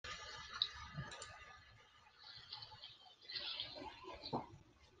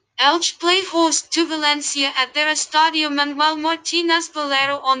Elche play host to Valencia at their Estadio Manuel Martinez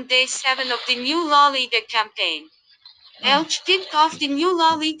Valero on day 7 of the new La Liga campaign. Elche kicked off the new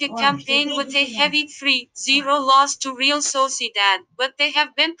La Liga campaign with a heavy 3-0 loss to Real Sociedad, but they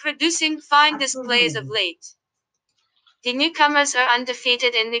have been producing fine displays of late. The newcomers are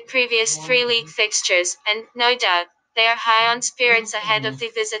undefeated in the previous three league fixtures, and, no doubt, they are high on spirits ahead of the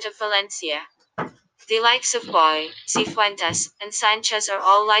visit of Valencia. The likes of Boy, Cifuentes, and Sanchez are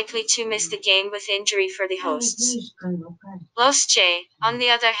all likely to miss the game with injury for the hosts. Elche, on the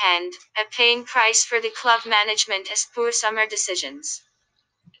other hand, are paying price for the club management as poor summer decisions.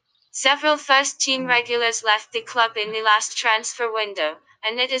 Several first-team regulars left the club in the last transfer window,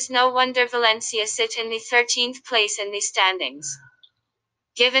 and it is no wonder Valencia sit in the 13th place in the standings.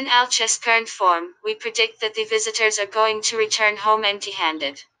 Given Elche's current form, we predict that the visitors are going to return home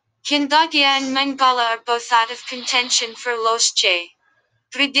empty-handed. Kindagia and Mangala are both out of contention for Elche.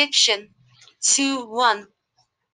 Prediction: 2-1.